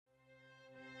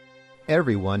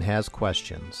Everyone has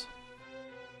questions.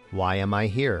 Why am I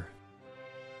here?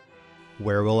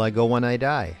 Where will I go when I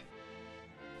die?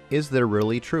 Is there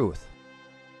really truth?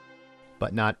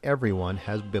 But not everyone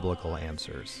has biblical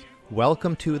answers.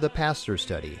 Welcome to the Pastor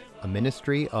Study, a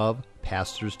ministry of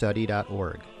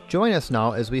pastorstudy.org. Join us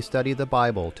now as we study the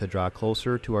Bible to draw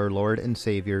closer to our Lord and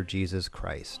Savior Jesus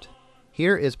Christ.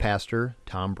 Here is Pastor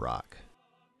Tom Brock.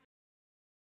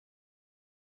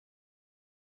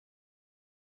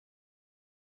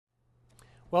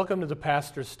 Welcome to the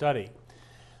Pastor's Study.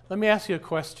 Let me ask you a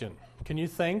question. Can you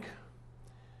think?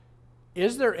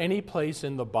 Is there any place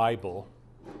in the Bible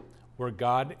where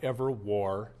God ever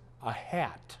wore a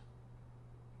hat?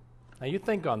 Now you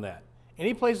think on that.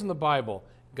 Any place in the Bible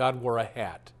God wore a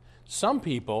hat? Some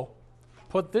people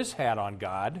put this hat on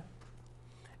God,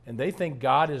 and they think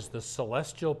God is the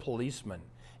celestial policeman,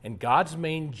 and God's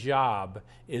main job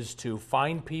is to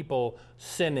find people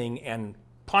sinning and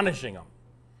punishing them.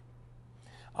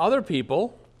 Other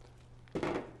people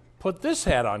put this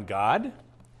hat on God,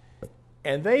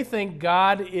 and they think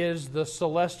God is the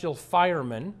celestial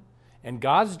fireman, and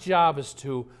God's job is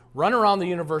to run around the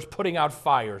universe putting out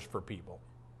fires for people.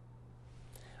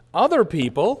 Other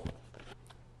people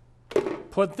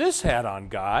put this hat on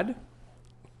God.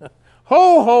 Ho,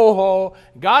 ho, ho.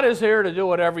 God is here to do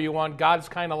whatever you want. God's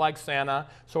kind of like Santa,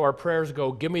 so our prayers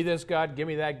go, give me this, God, give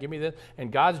me that, give me this.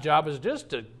 And God's job is just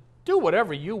to do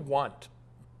whatever you want.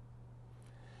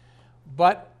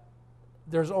 But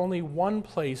there's only one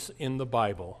place in the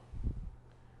Bible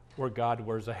where God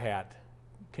wears a hat.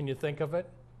 Can you think of it?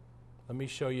 Let me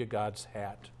show you God's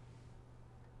hat.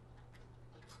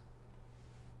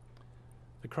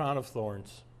 The crown of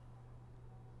thorns.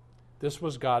 This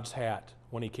was God's hat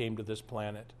when he came to this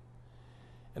planet.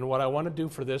 And what I want to do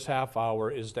for this half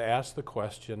hour is to ask the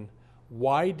question,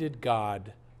 why did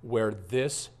God wear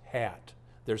this hat?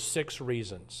 There's 6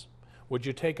 reasons. Would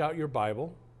you take out your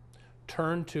Bible?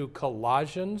 Turn to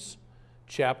Colossians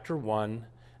chapter 1,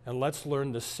 and let's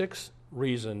learn the 6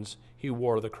 reasons he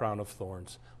wore the crown of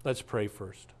thorns. Let's pray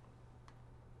first.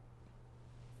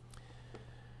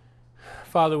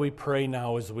 Father, we pray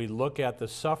now as we look at the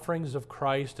sufferings of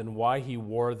Christ and why he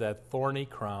wore that thorny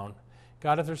crown.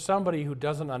 God, if there's somebody who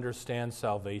doesn't understand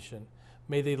salvation,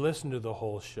 may they listen to the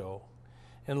whole show.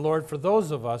 And Lord, for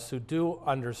those of us who do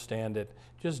understand it,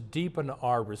 just deepen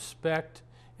our respect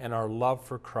and our love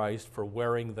for Christ for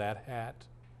wearing that hat.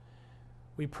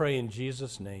 We pray in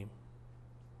Jesus' name.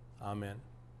 Amen.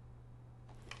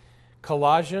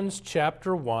 Colossians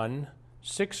chapter 1,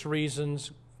 6 reasons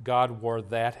God wore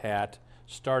that hat,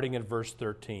 starting at verse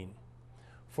 13.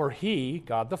 For he,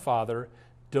 God the Father,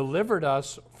 delivered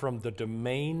us from the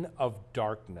domain of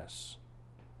darkness.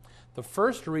 The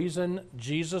first reason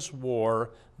Jesus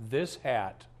wore this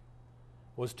hat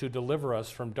was to deliver us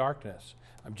from darkness.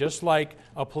 Just like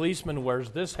a policeman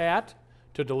wears this hat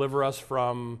to deliver us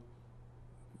from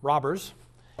robbers,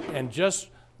 and just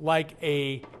like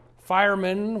a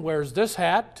fireman wears this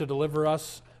hat to deliver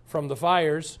us from the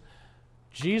fires,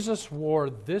 Jesus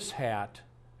wore this hat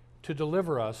to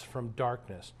deliver us from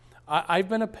darkness. I've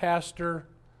been a pastor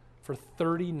for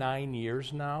 39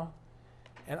 years now,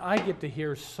 and I get to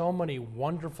hear so many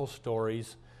wonderful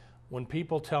stories when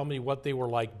people tell me what they were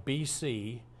like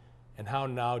BC and how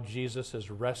now Jesus has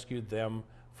rescued them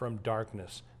from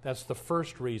darkness. That's the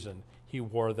first reason he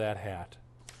wore that hat.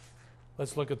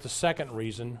 Let's look at the second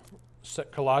reason,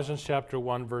 Colossians chapter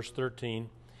 1, verse 13.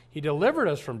 He delivered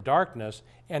us from darkness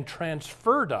and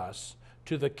transferred us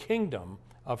to the kingdom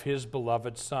of his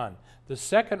beloved Son. The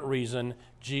second reason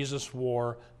Jesus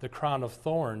wore the crown of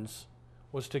thorns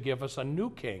was to give us a new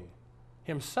king,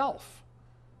 himself.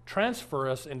 Transfer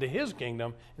us into his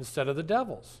kingdom instead of the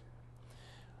devil's.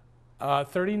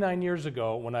 39 years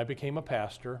ago, when I became a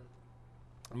pastor,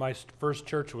 my first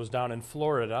church was down in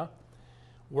Florida,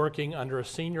 working under a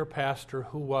senior pastor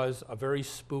who was a very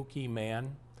spooky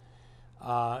man.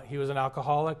 He was an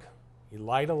alcoholic. He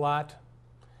lied a lot.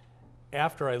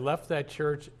 After I left that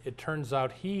church, it turns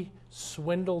out he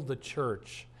swindled the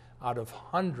church out of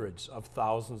hundreds of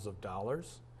thousands of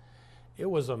dollars. It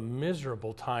was a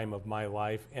miserable time of my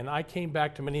life, and I came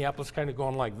back to Minneapolis kind of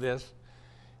going like this,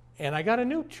 and I got a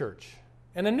new church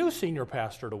and a new senior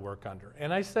pastor to work under.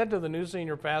 And I said to the new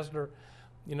senior pastor,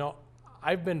 you know,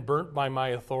 I've been burnt by my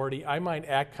authority. I might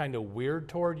act kind of weird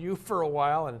toward you for a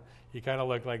while, and he kind of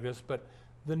looked like this, but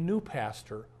the new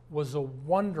pastor was a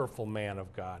wonderful man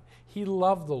of God. He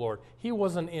loved the Lord. He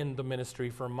wasn't in the ministry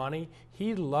for money.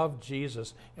 He loved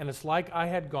Jesus, and it's like I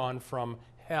had gone from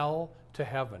hell to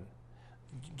heaven.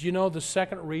 Do you know the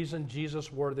second reason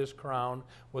Jesus wore this crown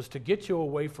was to get you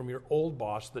away from your old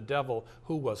boss, the devil,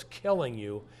 who was killing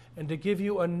you, and to give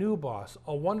you a new boss,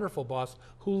 a wonderful boss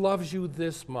who loves you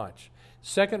this much.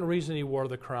 Second reason he wore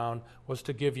the crown was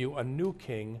to give you a new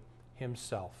king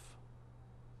himself.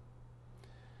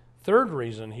 Third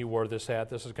reason he wore this hat,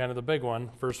 this is kind of the big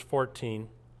one, verse 14.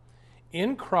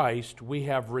 In Christ we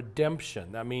have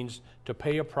redemption. That means to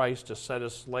pay a price to set a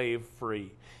slave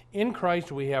free. In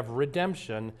Christ we have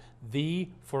redemption, the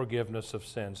forgiveness of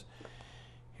sins.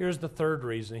 Here's the third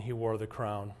reason he wore the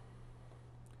crown: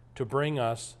 to bring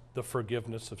us the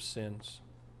forgiveness of sins.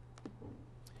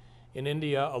 In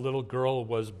India, a little girl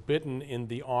was bitten in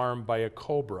the arm by a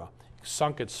cobra. It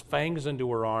sunk its fangs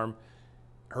into her arm.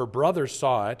 Her brother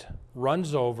saw it,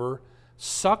 runs over,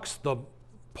 sucks the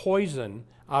poison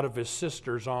out of his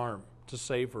sister's arm to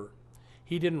save her.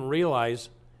 He didn't realize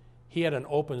he had an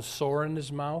open sore in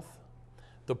his mouth.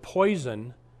 The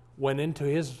poison went into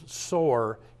his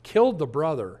sore, killed the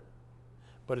brother,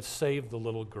 but it saved the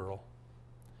little girl.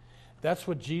 That's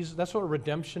what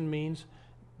redemption means.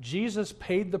 Jesus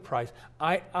paid the price.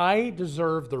 I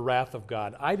deserve the wrath of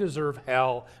God. I deserve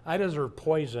hell. I deserve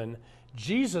poison.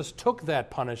 Jesus took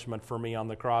that punishment for me on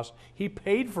the cross. He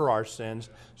paid for our sins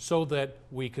so that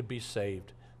we could be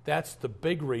saved. That's the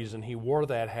big reason he wore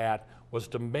that hat, was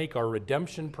to make our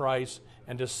redemption price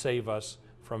and to save us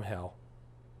from hell.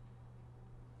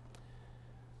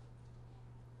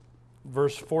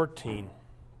 Verse 14.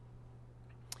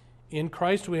 In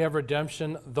Christ we have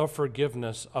redemption, the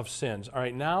forgiveness of sins. All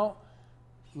right, now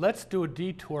let's do a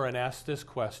detour and ask this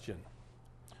question.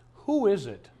 Who is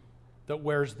it that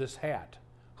wears this hat?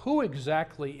 Who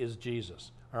exactly is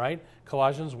Jesus? All right,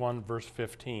 Colossians 1, verse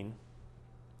 15.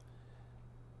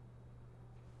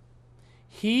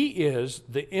 He is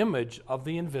the image of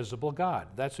the invisible God.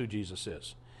 That's who Jesus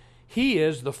is. He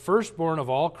is the firstborn of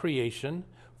all creation,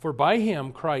 for by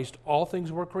him, Christ, all things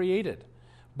were created,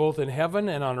 both in heaven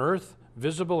and on earth,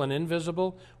 visible and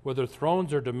invisible, whether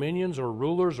thrones or dominions or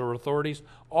rulers or authorities.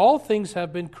 All things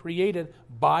have been created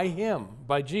by him,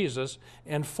 by Jesus,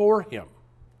 and for him.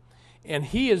 And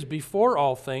he is before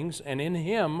all things, and in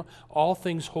him all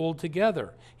things hold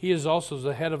together. He is also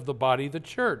the head of the body, the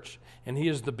church. And he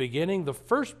is the beginning, the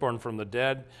firstborn from the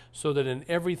dead, so that in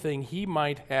everything he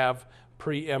might have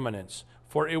preeminence.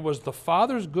 For it was the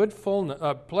Father's good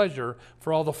pleasure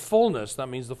for all the fullness, that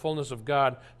means the fullness of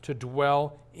God, to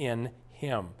dwell in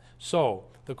him. So,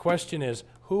 the question is,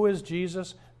 who is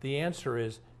Jesus? The answer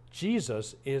is,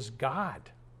 Jesus is God.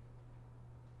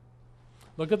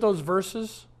 Look at those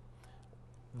verses.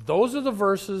 Those are the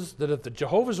verses that if the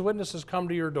Jehovah's Witnesses come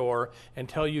to your door and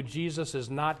tell you Jesus is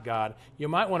not God, you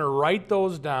might want to write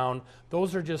those down.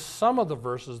 Those are just some of the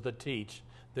verses that teach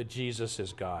that Jesus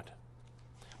is God.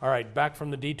 All right, back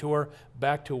from the detour,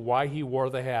 back to why he wore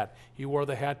the hat. He wore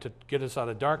the hat to get us out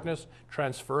of darkness,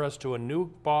 transfer us to a new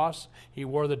boss. He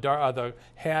wore the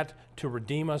hat to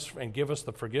redeem us and give us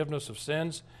the forgiveness of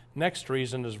sins. Next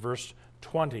reason is verse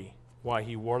 20, why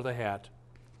he wore the hat.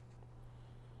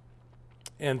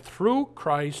 And through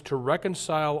Christ to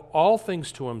reconcile all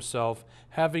things to himself,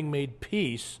 having made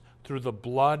peace through the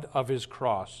blood of his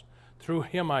cross. Through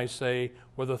him, I say,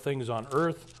 whether things on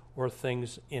earth or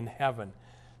things in heaven.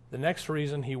 The next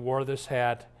reason he wore this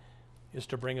hat is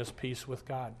to bring us peace with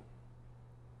God.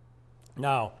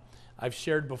 Now, I've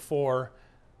shared before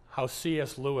how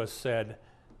C.S. Lewis said,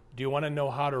 do you want to know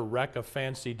how to wreck a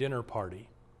fancy dinner party?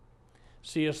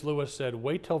 C.S. Lewis said,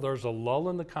 wait till there's a lull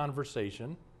in the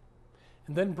conversation,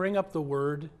 and then bring up the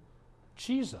word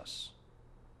Jesus,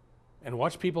 and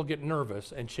watch people get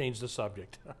nervous and change the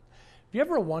subject. Have you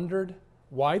ever wondered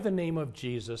why the name of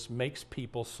Jesus makes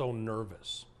people so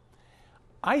nervous?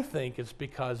 I think it's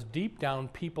because deep down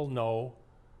people know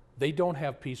they don't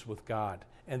have peace with God,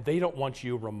 and they don't want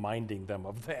you reminding them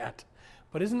of that.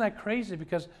 But isn't that crazy?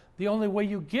 Because the only way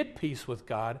you get peace with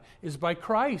God is by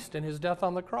Christ and his death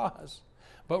on the cross.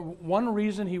 But one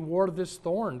reason he wore this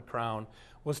thorn crown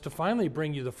was to finally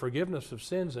bring you the forgiveness of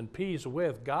sins and peace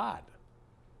with God.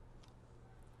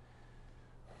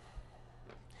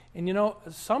 And you know,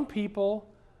 some people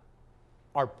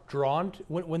are drawn to,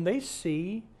 when they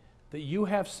see that you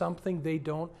have something they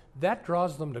don't, that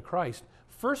draws them to Christ.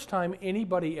 First time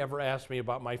anybody ever asked me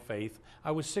about my faith,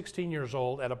 I was 16 years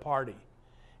old at a party.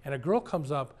 And a girl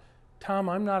comes up, Tom,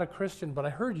 I'm not a Christian, but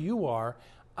I heard you are.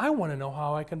 I want to know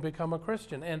how I can become a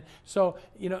Christian. And so,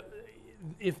 you know,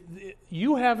 if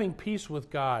you having peace with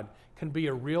God can be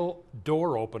a real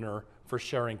door opener for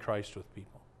sharing Christ with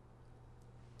people.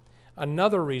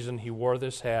 Another reason he wore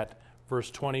this hat, verse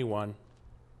 21,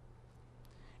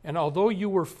 And although you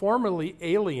were formerly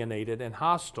alienated and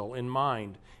hostile in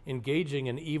mind, engaging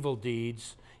in evil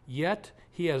deeds, yet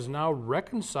he has now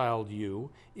reconciled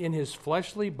you in his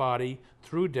fleshly body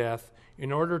through death,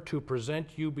 in order to present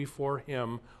you before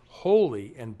him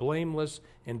holy and blameless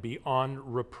and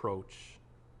beyond reproach.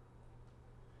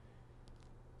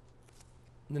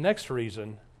 The next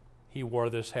reason he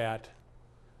wore this hat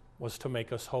was to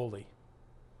make us holy.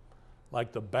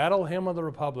 Like the Battle Hymn of the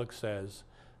Republic says,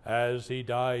 as he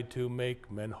died to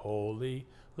make men holy,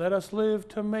 let us live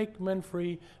to make men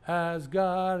free, as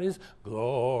God is.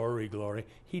 Glory, glory.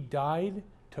 He died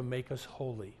to make us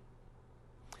holy.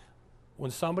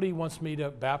 When somebody wants me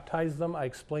to baptize them, I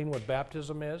explain what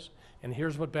baptism is, and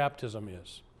here's what baptism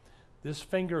is. This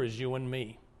finger is you and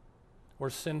me. We're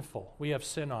sinful. We have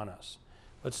sin on us.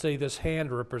 Let's say this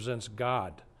hand represents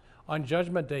God. On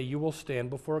Judgment Day, you will stand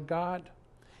before God.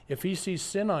 If he sees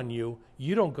sin on you,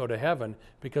 you don't go to heaven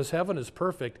because heaven is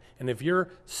perfect, and if you're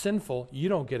sinful, you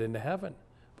don't get into heaven.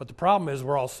 But the problem is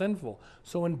we're all sinful.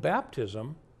 So in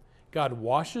baptism, God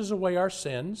washes away our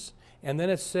sins, and then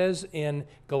it says in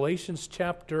Galatians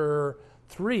chapter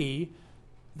 3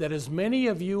 that as many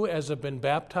of you as have been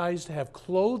baptized have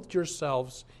clothed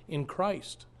yourselves in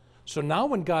Christ. So now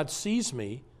when God sees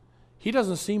me, he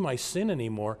doesn't see my sin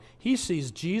anymore. He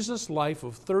sees Jesus' life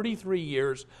of 33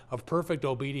 years of perfect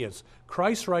obedience.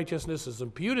 Christ's righteousness is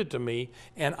imputed to me,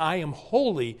 and I am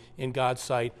holy in God's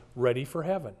sight, ready for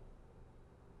heaven.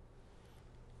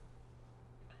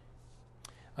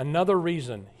 Another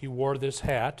reason he wore this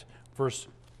hat, verse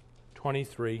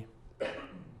 23,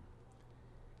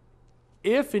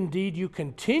 if indeed you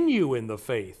continue in the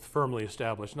faith firmly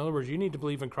established, in other words, you need to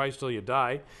believe in Christ till you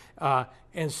die,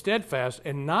 and steadfast,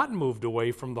 and not moved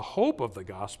away from the hope of the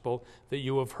gospel that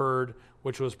you have heard,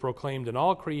 which was proclaimed in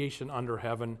all creation under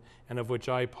heaven, and of which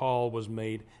I, Paul, was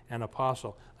made an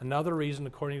apostle. Another reason,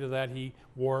 according to that, he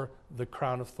wore the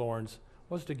crown of thorns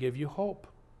was to give you hope.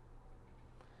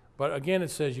 But again, it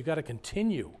says you've got to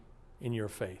continue in your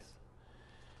faith.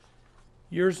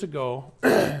 Years ago,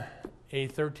 a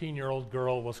 13-year-old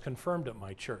girl was confirmed at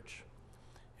my church.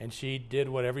 And she did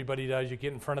what everybody does. You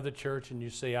get in front of the church and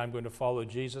you say, I'm going to follow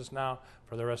Jesus now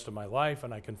for the rest of my life,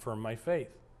 and I confirm my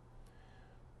faith.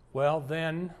 Well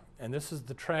then, and this is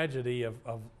the tragedy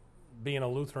of being a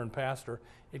Lutheran pastor,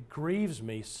 it grieves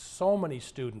me so many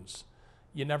students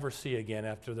you never see again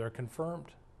after they're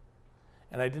confirmed.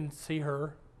 And I didn't see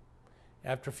her.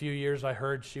 After a few years, I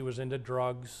heard she was into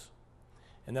drugs.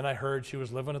 And then I heard she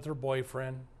was living with her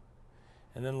boyfriend.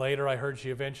 And then later I heard she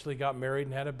eventually got married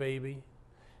and had a baby.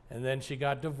 And then she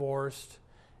got divorced.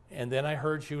 And then I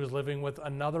heard she was living with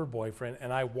another boyfriend.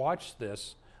 And I watched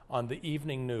this on the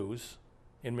evening news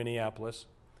in Minneapolis.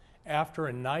 After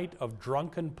a night of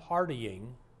drunken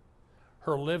partying,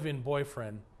 her live-in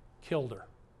boyfriend killed her.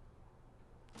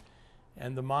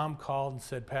 And the mom called and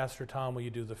said, Pastor Tom, will you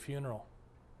do the funeral?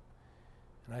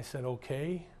 And I said,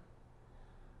 okay.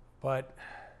 But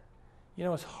you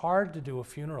know, it's hard to do a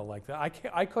funeral like that.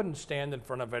 I couldn't stand in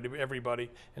front of everybody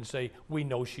and say, we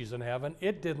know she's in heaven.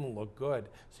 It didn't look good.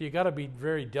 So you got to be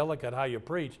very delicate how you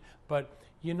preach. But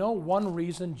you know, one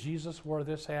reason Jesus wore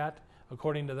this hat,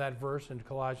 according to that verse in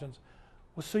Colossians,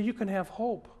 was so you can have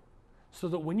hope. So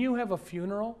that when you have a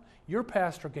funeral, your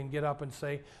pastor can get up and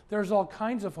say, there's all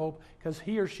kinds of hope because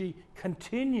he or she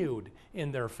continued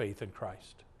in their faith in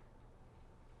Christ.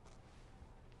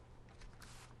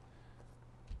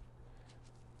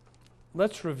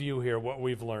 Let's review here what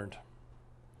we've learned.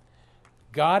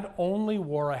 God only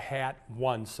wore a hat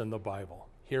once in the Bible.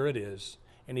 Here it is.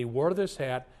 And he wore this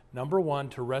hat, number one,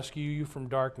 to rescue you from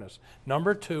darkness.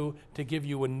 Number two, to give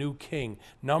you a new king.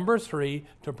 Number three,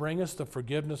 to bring us the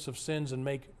forgiveness of sins and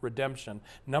make redemption.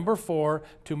 Number four,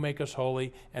 to make us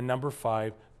holy. And number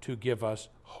five, to give us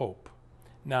hope.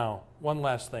 Now, one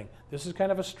last thing. This is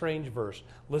kind of a strange verse.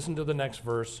 Listen to the next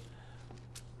verse,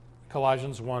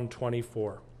 Colossians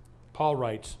 1:24. Paul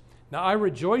writes, now I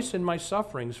rejoice in my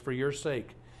sufferings for your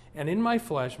sake, and in my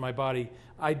flesh, my body,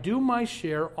 I do my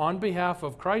share on behalf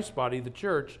of Christ's body, the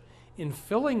church, in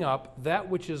filling up that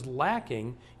which is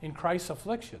lacking in Christ's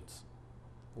afflictions.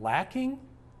 Lacking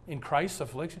in Christ's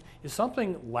affliction? Is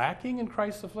something lacking in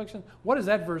Christ's affliction? What does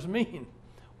that verse mean?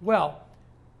 Well,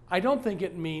 I don't think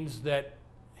it means that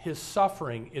his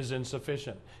suffering is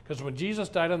insufficient. Because when Jesus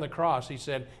died on the cross, he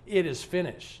said, it is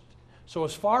finished. So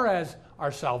as far as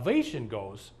our salvation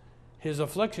goes, his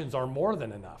afflictions are more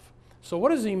than enough. So what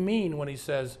does he mean when he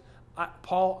says,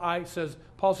 Paul says,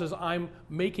 I'm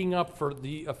making up for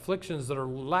the afflictions that are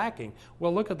lacking?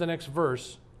 Well, look at the next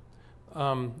verse,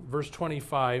 verse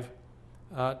 25,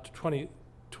 where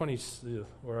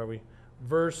are we?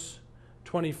 Verse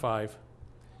 25.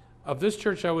 Of this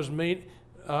church I was made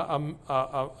a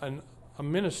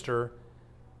minister,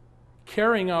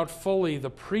 carrying out fully the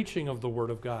preaching of the Word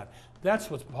of God. That's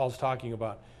what Paul's talking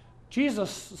about.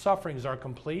 Jesus' sufferings are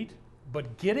complete,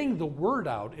 but getting the Word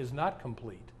out is not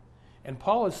complete. And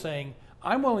Paul is saying,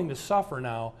 I'm willing to suffer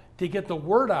now to get the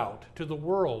Word out to the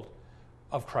world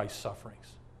of Christ's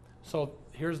sufferings. So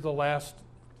here's the last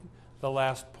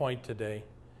point today.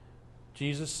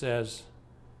 Jesus says,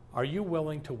 are you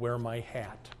willing to wear my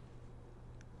hat?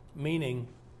 Meaning,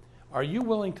 are you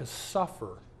willing to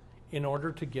suffer in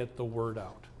order to get the Word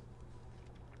out?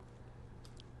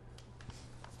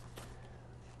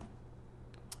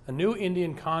 A new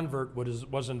Indian convert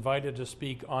was invited to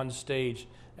speak on stage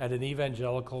at an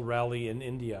evangelical rally in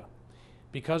India.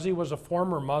 Because he was a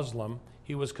former Muslim,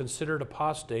 he was considered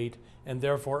apostate and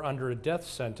therefore under a death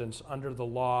sentence under the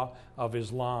law of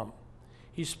Islam.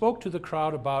 He spoke to the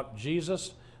crowd about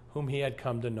Jesus, whom he had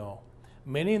come to know.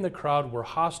 Many in the crowd were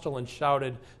hostile and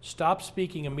shouted, "Stop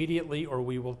speaking immediately or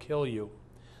we will kill you."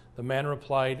 The man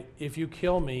replied, "If you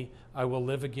kill me, I will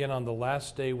live again on the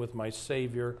last day with my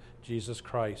Savior, Jesus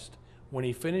Christ." When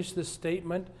he finished this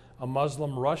statement, a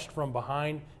Muslim rushed from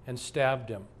behind and stabbed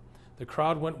him. The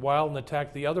crowd went wild and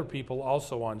attacked the other people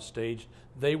also on stage.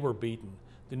 They were beaten.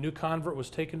 The new convert was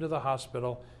taken to the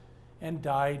hospital and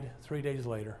died 3 days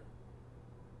later.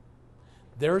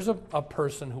 There's a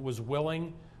person who was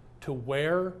willing to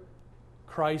wear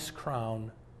Christ's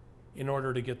crown in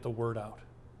order to get the word out.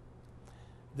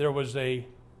 There was a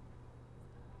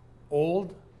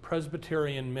old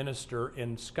Presbyterian minister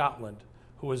in Scotland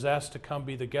who was asked to come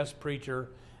be the guest preacher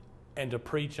and to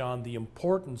preach on the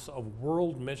importance of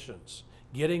world missions,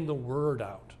 getting the word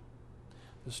out.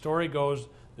 The story goes,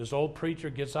 this old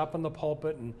preacher gets up in the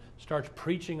pulpit and starts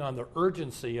preaching on the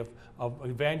urgency of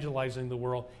evangelizing the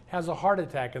world, has a heart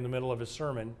attack in the middle of his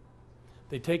sermon.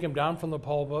 They take him down from the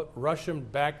pulpit, rush him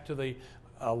back to the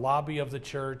lobby of the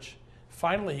church.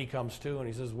 Finally he comes to and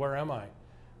he says, "Where am I?"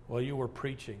 "Well, you were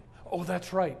preaching." "Oh,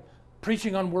 that's right,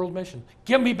 preaching on world mission.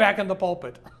 Get me back in the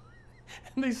pulpit."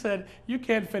 And they said, "You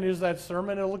can't finish that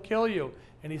sermon, it'll kill you."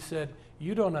 And he said,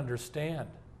 "You don't understand.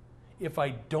 If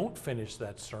I don't finish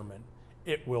that sermon,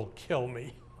 it will kill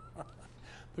me."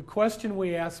 The question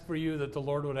we ask for you, that the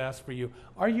Lord would ask for you,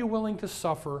 are you willing to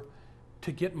suffer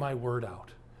to get my word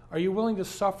out? Are you willing to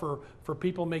suffer for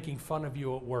people making fun of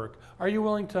you at work? Are you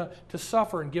willing to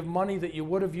suffer and give money that you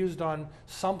would have used on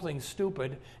something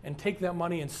stupid and take that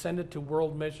money and send it to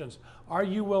world missions? Are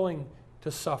you willing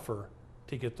to suffer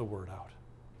to get the word out?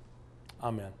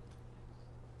 Amen.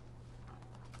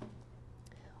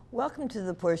 Welcome to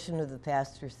the portion of the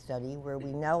pastor study where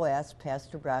we now ask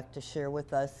Pastor Brock to share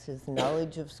with us his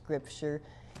knowledge of Scripture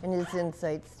and his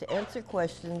insights to answer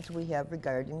questions we have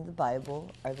regarding the Bible,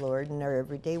 our Lord, and our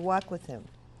everyday walk with Him.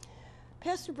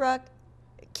 Pastor Brock,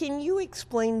 can you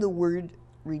explain the word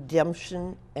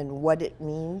redemption and what it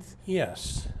means?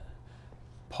 Yes.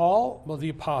 Paul, the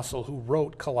apostle who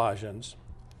wrote Colossians,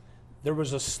 there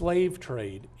was a slave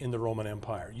trade in the Roman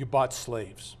Empire. You bought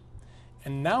slaves.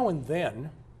 And now and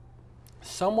then,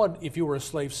 someone, if you were a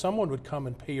slave, someone would come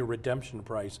and pay your redemption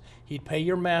price. He'd pay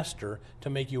your master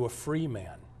to make you a free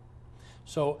man.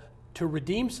 So to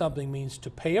redeem something means to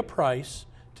pay a price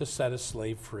to set a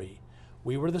slave free.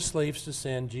 We were the slaves to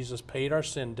sin. Jesus paid our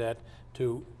sin debt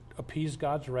to appease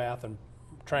God's wrath and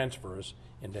transfer us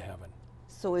into heaven.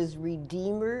 So is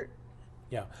Redeemer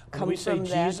Yeah. come from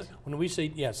that? When we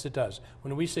say, yes, it does.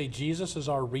 When we say Jesus is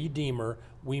our Redeemer,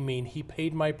 we mean He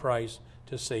paid my price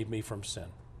to save me from sin.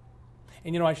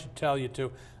 And I should tell you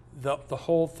too, the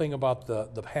whole thing about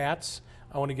the hats,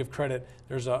 I want to give credit.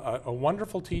 There's a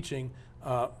wonderful teaching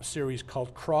series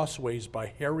called Crossways by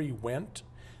Harry Wendt.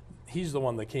 He's the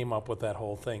one that came up with that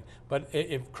whole thing. But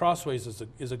if Crossways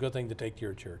is a good thing to take to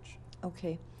your church.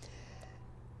 Okay.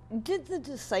 Did the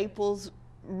disciples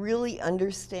really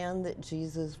understand that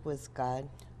Jesus was God?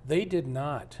 They did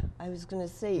not. I was going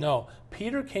to say. No.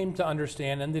 Peter came to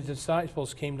understand, and the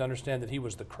disciples came to understand that He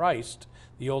was the Christ,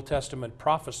 the Old Testament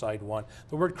prophesied one.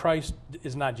 The word Christ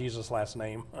is not Jesus' last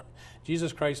name.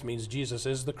 Jesus Christ means Jesus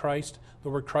is the Christ. The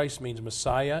word Christ means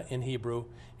Messiah in Hebrew,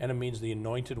 and it means the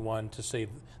anointed one to save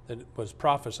that was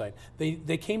prophesied.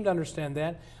 They came to understand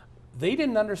that. They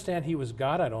didn't understand He was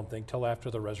God, I don't think, till after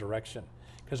the resurrection.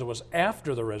 Because it was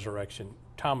after the resurrection,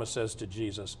 Thomas says to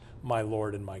Jesus, "My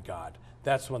Lord and my God."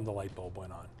 That's when the light bulb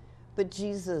went on. But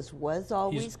Jesus was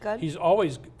always God? He's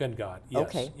always been God, yes.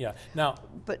 Okay. Yeah. Now,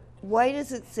 but why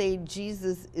does it say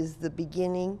Jesus is the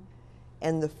beginning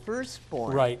and the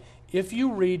firstborn? right. If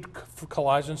you read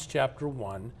Colossians chapter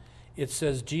 1, it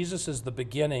says Jesus is the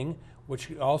beginning,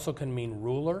 which also can mean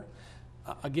ruler.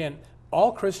 Again,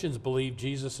 All Christians believe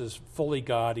Jesus is fully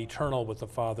God, eternal with the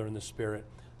Father and the Spirit.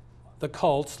 The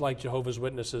cults, like Jehovah's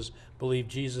Witnesses, believe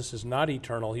Jesus is not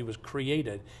eternal, he was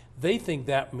created. They think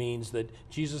that means that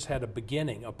Jesus had a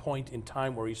beginning, a point in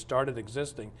time where he started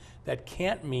existing. That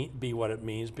can't be what it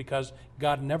means, because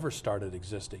God never started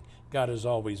existing. God has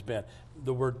always been.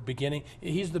 The word beginning,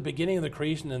 he's the beginning of the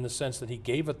creation in the sense that he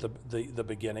gave it the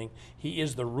beginning. He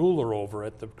is the ruler over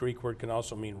it. The Greek word can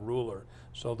also mean ruler.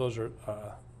 So those are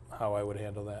how I would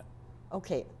handle that.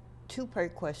 Okay,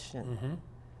 two-part question. Mm-hmm.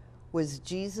 Was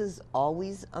Jesus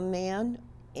always a man,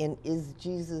 and is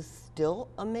Jesus still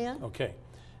a man? Okay.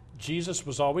 Jesus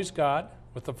was always God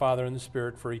with the Father and the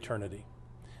Spirit for eternity.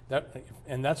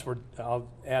 And that's where, I'll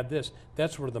add this,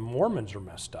 that's where the Mormons are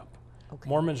messed up. Okay.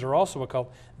 Mormons are also a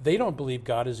cult. They don't believe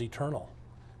God is eternal.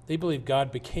 They believe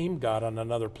God became God on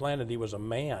another planet. He was a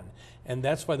man. And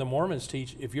that's why the Mormons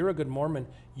teach, if you're a good Mormon,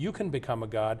 you can become a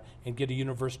God and get a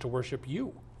universe to worship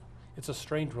you. It's a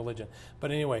strange religion.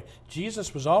 But anyway,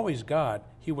 Jesus was always God.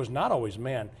 He was not always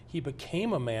man. He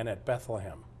became a man at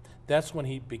Bethlehem. That's when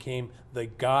he became the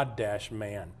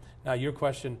God-man. Now, your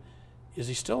question, is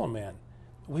he still a man?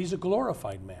 Well, he's a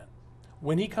glorified man.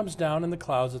 When he comes down in the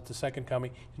clouds at the second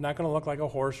coming, he's not going to look like a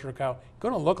horse or a cow. He's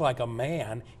going to look like a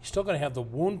man. He's still going to have the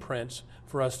wound prints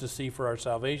for us to see for our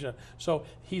salvation. So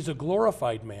he's a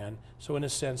glorified man. So in a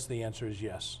sense, the answer is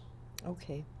yes.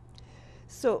 Okay.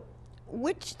 So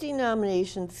which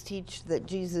denominations teach that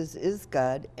Jesus is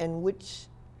God, and which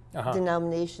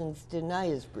denominations deny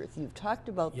his birth? You've talked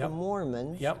about the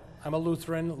Mormons. Yep. I'm a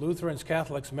Lutheran. Lutherans,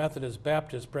 Catholics, Methodists,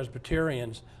 Baptists,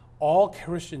 Presbyterians, all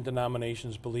Christian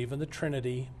denominations believe in the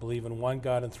Trinity, believe in one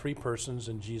God in three persons,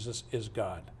 and Jesus is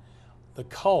God. The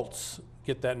cults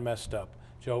get that messed up.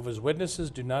 Jehovah's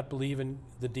Witnesses do not believe in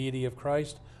the deity of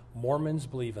Christ. Mormons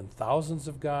believe in thousands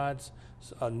of gods.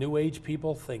 New Age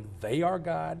people think they are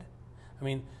God. I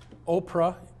mean,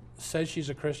 Oprah says she's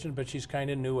a Christian, but she's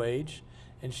kind of New Age.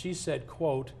 And she said,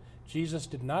 quote, Jesus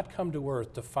did not come to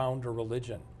earth to found a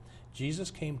religion.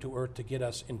 Jesus came to earth to get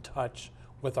us in touch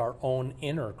with our own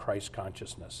inner Christ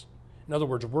consciousness. In other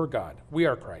words, we're God. We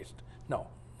are Christ. No.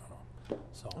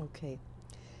 So. Okay.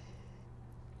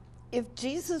 If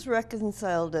Jesus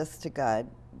reconciled us to God,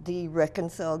 did he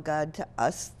reconcile God to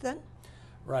us then?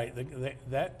 Right.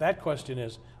 That question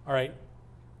is, all right,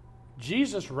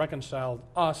 Jesus reconciled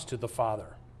us to the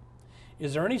Father.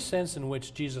 Is there any sense in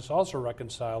which Jesus also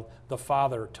reconciled the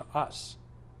Father to us?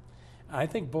 I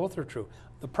think both are true.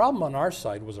 The problem on our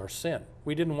side was our sin.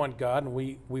 We didn't want God, and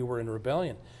we were in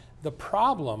rebellion. The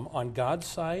problem on God's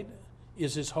side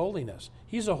is his holiness.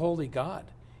 He's a holy God.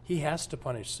 He has to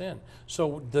punish sin.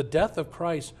 So the death of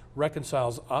Christ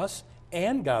reconciles us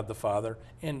and God the Father,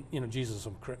 and Jesus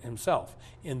himself,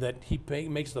 in that he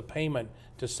makes the payment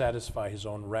to satisfy his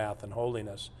own wrath and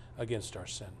holiness against our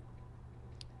sin.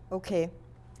 Okay,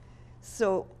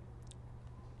 so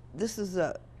this is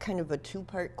a kind of a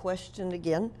two-part question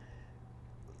again.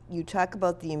 You talk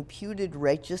about the imputed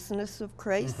righteousness of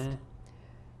Christ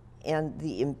and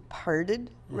the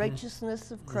imparted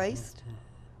righteousness of Christ.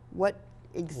 What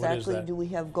exactly do we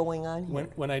have going on here?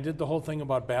 When I did the whole thing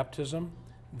about baptism,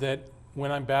 that when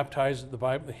I'm baptized, the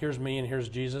Bible, here's me and here's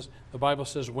Jesus. The Bible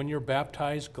says when you're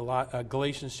baptized,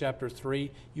 Galatians chapter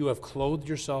 3, you have clothed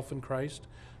yourself in Christ.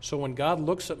 So when God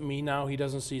looks at me now, he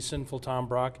doesn't see sinful Tom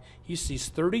Brock. He sees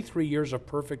 33 years of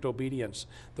perfect obedience.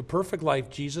 The perfect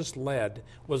life Jesus led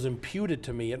was imputed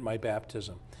to me at my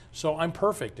baptism. So I'm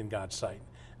perfect in God's sight.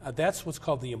 That's what's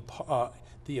called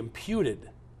the imputed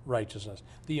righteousness.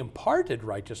 The imparted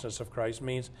righteousness of Christ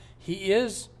means he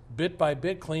is bit by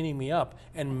bit cleaning me up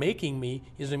and making me,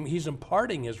 he's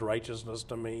imparting his righteousness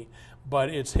to me, but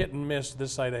it's hit and miss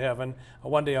this side of heaven.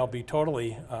 One day I'll be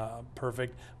totally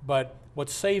perfect, but what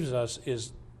saves us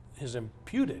is his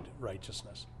imputed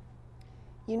righteousness.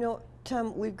 You know,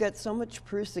 Tom, we've got so much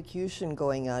persecution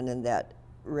going on in that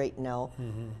right now.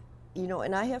 You know,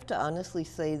 and I have to honestly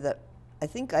say that I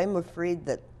think I'm afraid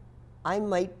that I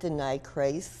might deny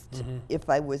Christ if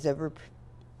I was ever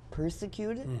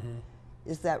persecuted.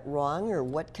 Is that wrong, or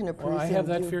what can a person do? Well, I have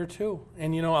that fear too.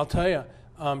 And I'll tell you,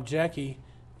 Jackie,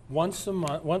 once a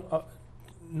month,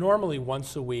 normally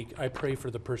once a week, I pray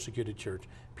for the persecuted church.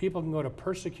 People can go to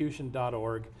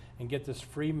persecution.org and get this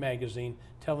free magazine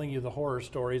telling you the horror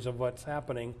stories of what's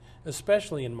happening,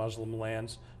 especially in Muslim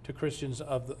lands, to Christians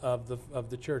of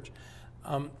the church.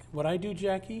 What I do,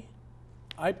 Jackie,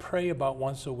 I pray about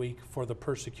once a week for the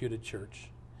persecuted church.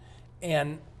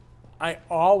 And I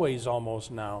always almost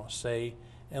now say,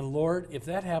 and Lord, if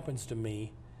that happens to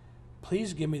me,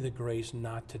 please give me the grace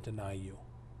not to deny you.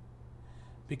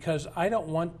 because I don't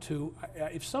want to,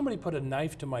 if somebody put a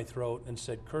knife to my throat and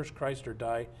said, curse Christ or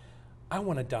die, I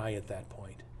want to die at that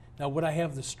point. Now, would I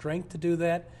have the strength to do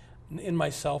that? In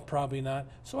myself, probably not.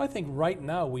 So I think right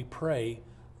now we pray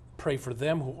for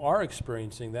them who are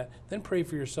experiencing that, then pray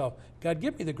for yourself. God,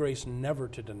 give me the grace never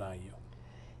to deny you.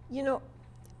 You know,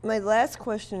 my last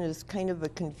question is kind of a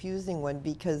confusing one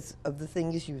because of the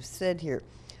things you've said here.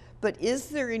 But is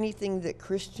there anything that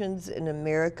Christians in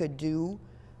America do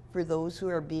for those who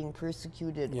are being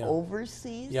persecuted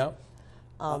overseas? Yeah.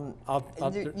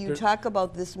 You talk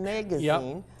about this magazine.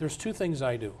 Yeah. There's two things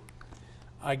I do.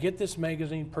 I get this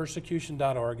magazine,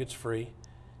 persecution.org, it's free,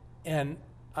 and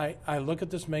I look at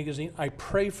this magazine, I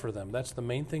pray for them. That's the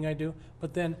main thing I do.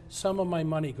 But then some of my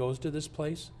money goes to this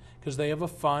place because they have a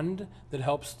fund that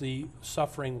helps the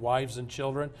suffering wives and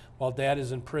children while dad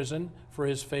is in prison for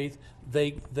his faith.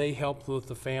 They help with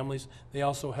the families. They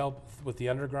also help with the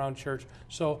underground church.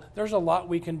 So there's a lot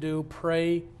we can do.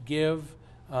 Pray, give,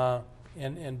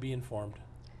 and be informed.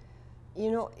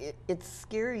 You know, it's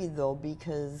scary though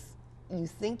because you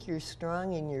think you're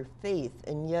strong in your faith,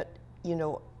 and yet, you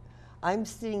know, I'm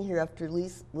sitting here after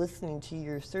listening to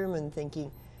your sermon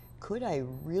thinking, could I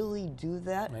really do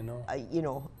that? I know.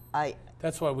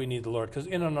 That's why we need the Lord, because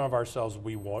in and of ourselves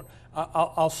we won't.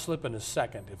 I'll slip in a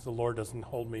second if the Lord doesn't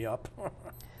hold me up.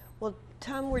 Well,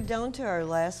 Tom, we're down to our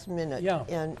last minute. Yeah.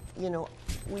 And, you know,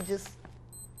 we just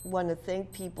want to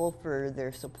thank people for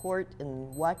their support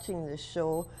in watching this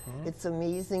show. Mm-hmm. It's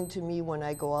amazing to me when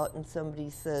I go out and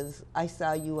somebody says, I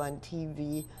saw you on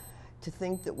TV, to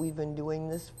think that we've been doing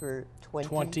this for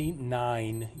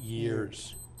 29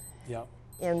 years. Yeah.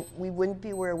 And we wouldn't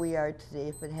be where we are today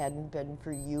if it hadn't been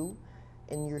for you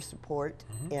and your support.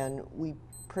 Mm-hmm. And we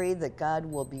pray that God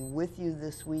will be with you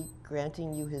this week,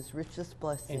 granting you his richest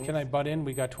blessings. And can I butt in?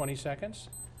 We got 20 seconds.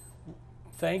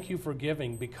 Thank you for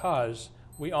giving, because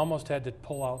we almost had to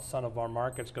pull out some of our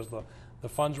markets because the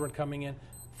funds weren't coming in.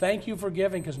 Thank you for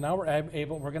giving, because now we're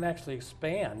going to actually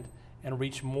expand and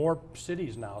reach more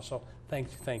cities now. So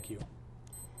thank you.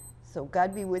 So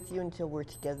God be with you until we're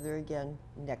together again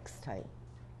next time.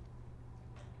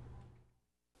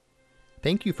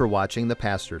 Thank you for watching The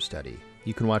Pastor Study.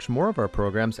 You can watch more of our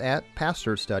programs at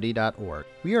pastorstudy.org.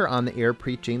 We are on the air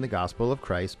preaching the gospel of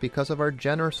Christ because of our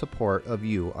generous support of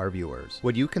you, our viewers.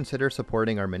 Would you consider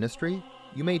supporting our ministry?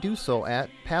 You may do so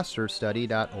at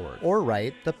pastorstudy.org. Or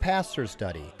write The Pastor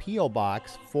Study, P.O.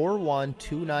 Box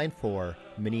 41294,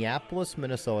 Minneapolis,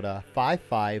 Minnesota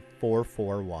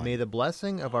 55441. May the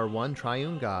blessing of our one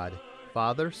triune God,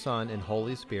 Father, Son, and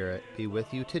Holy Spirit be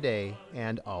with you today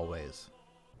and always.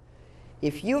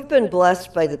 If you've been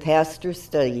blessed by the Pastor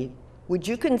Study, would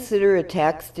you consider a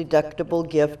tax-deductible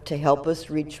gift to help us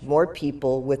reach more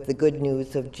people with the good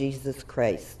news of Jesus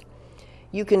Christ?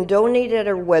 You can donate at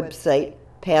our website,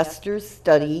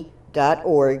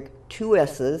 pastorstudy.org, 2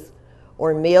 S's,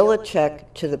 or mail a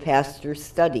check to the Pastor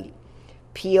Study,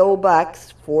 P.O.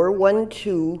 Box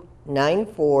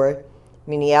 41294,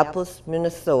 Minneapolis,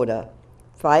 Minnesota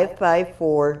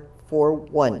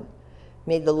 55441.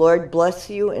 May the Lord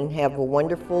bless you and have a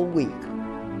wonderful week.